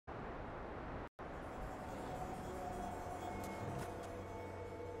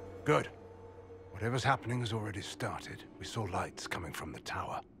Good. Whatever's happening has already started. We saw lights coming from the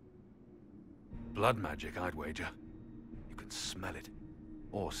tower. Blood magic, I'd wager. You can smell it,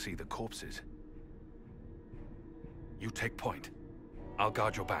 or see the corpses. You take point. I'll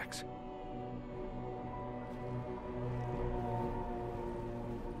guard your backs.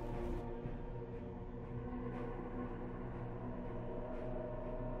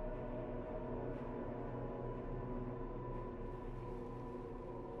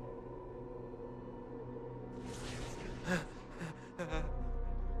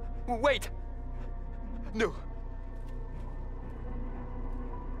 Wait! No.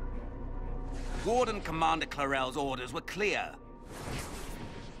 Warden Commander Clarel's orders were clear.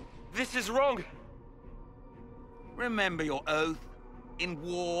 This is wrong! Remember your oath. In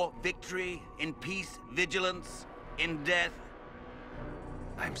war, victory. In peace, vigilance. In death,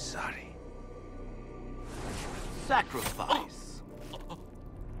 I'm sorry. sacrifice.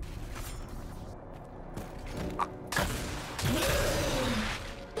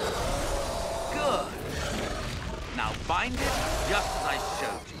 Good. Now bind it just as I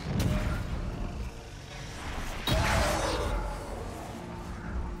showed you.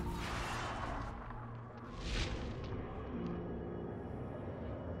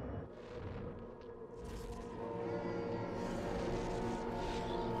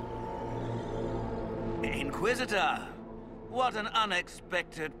 Inquisitor, what an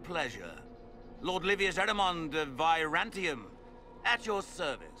unexpected pleasure. Lord Livius Erimond of Virantium, at your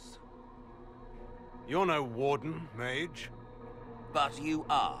service. You're no warden, mage. But you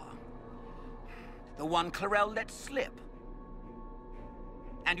are. The one Clarel let slip.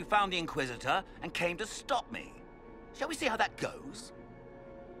 And you found the Inquisitor and came to stop me. Shall we see how that goes?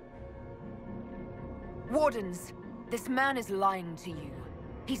 Wardens, this man is lying to you.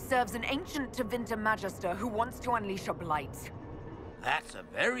 He serves an ancient Tevinter Magister who wants to unleash a blight. That's a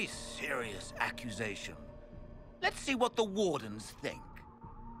very serious accusation. Let's see what the Wardens think.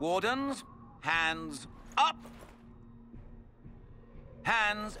 Wardens, hands up.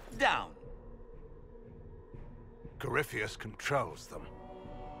 Hands down. Corypheus controls them.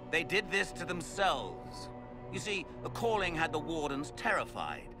 They did this to themselves. You see, the calling had the Wardens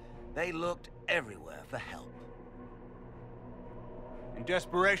terrified. They looked everywhere for help. In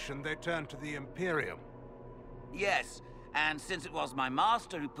desperation, they turned to the Imperium. Yes, and since it was my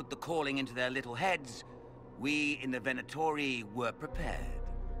master who put the calling into their little heads, we in the Venatori were prepared.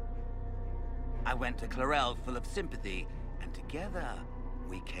 I went to Clarel full of sympathy, and together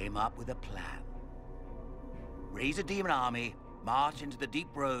we came up with a plan. Raise a demon army, march into the deep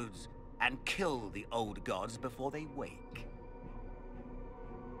roads, and kill the old gods before they wake.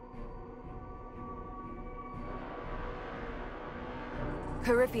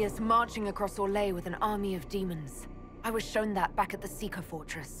 Corypheus marching across Orlais with an army of demons. I was shown that back at the Seeker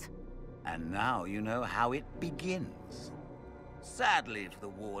Fortress. And now you know how it begins. Sadly for the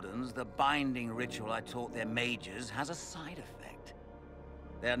Wardens, the binding ritual I taught their mages has a side effect.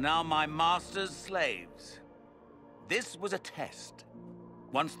 They're now my master's slaves. This was a test.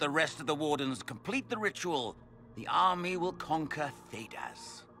 Once the rest of the Wardens complete the ritual, the army will conquer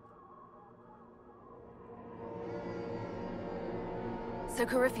Thedas. So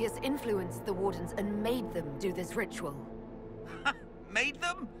Corypheus influenced the Wardens and made them do this ritual. Made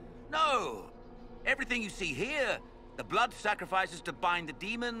them? No! Everything you see here, the blood sacrifices to bind the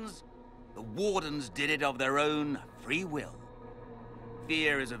demons, the Wardens did it of their own free will.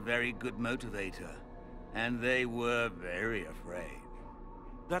 Fear is a very good motivator, and they were very afraid.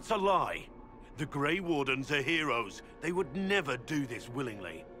 That's a lie. The Grey Wardens are heroes. They would never do this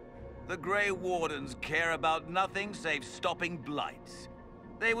willingly. The Grey Wardens care about nothing save stopping blights.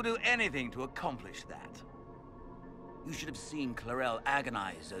 They will do anything to accomplish that. You should have seen Clarel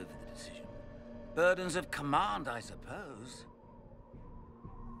agonize over the decision. Burdens of command, I suppose.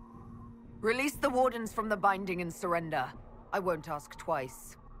 Release the Wardens from the binding and surrender. I won't ask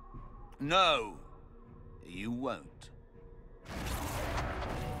twice. No, you won't.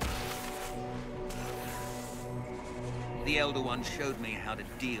 The Elder One showed me how to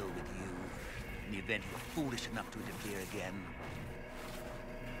deal with you in the event you were foolish enough to interfere again.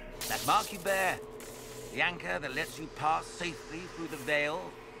 That mark you bear, the anchor that lets you pass safely through the veil,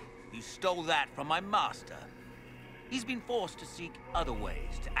 you stole that from my master. He's been forced to seek other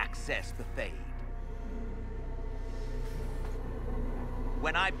ways to access the Fade.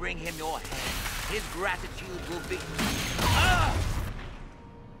 When I bring him your head, his gratitude will be... Ah!